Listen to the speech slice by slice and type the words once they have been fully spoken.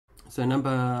So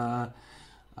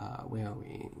where are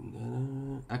we?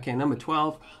 Okay, number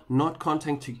 12, not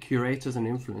contacting curators and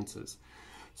influencers.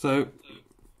 So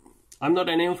I'm not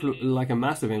like a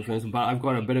massive influencer, but I've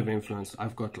got a bit of influence.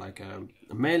 I've got like a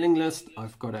mailing list,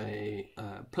 I've got a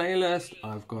playlist,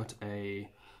 I've got a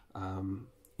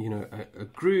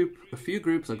group, a few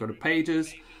groups, I've got a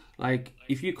pages. Like,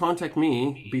 if you contact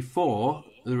me before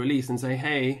the release and say,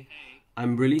 hey,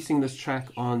 I'm releasing this track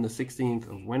on the 16th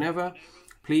of whenever,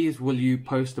 please will you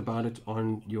post about it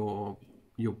on your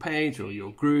page or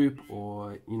your group,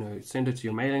 or send it to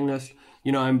your mailing list.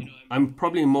 I'm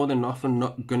probably more than often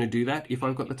not going to do that. If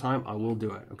I've got the time, I will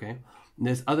do it. Okay, and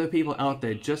there's other people out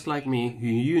there just like me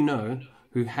who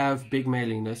who have big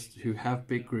mailing lists, who have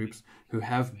big groups, who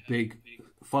have big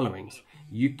followings.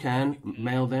 You can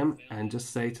mail them and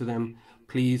just say to them,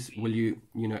 please will you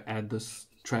add this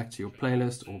track to your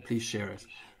playlist, or please share it.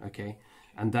 Okay,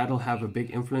 and that'll have a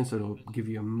big influence. It'll give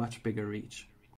you a much bigger reach.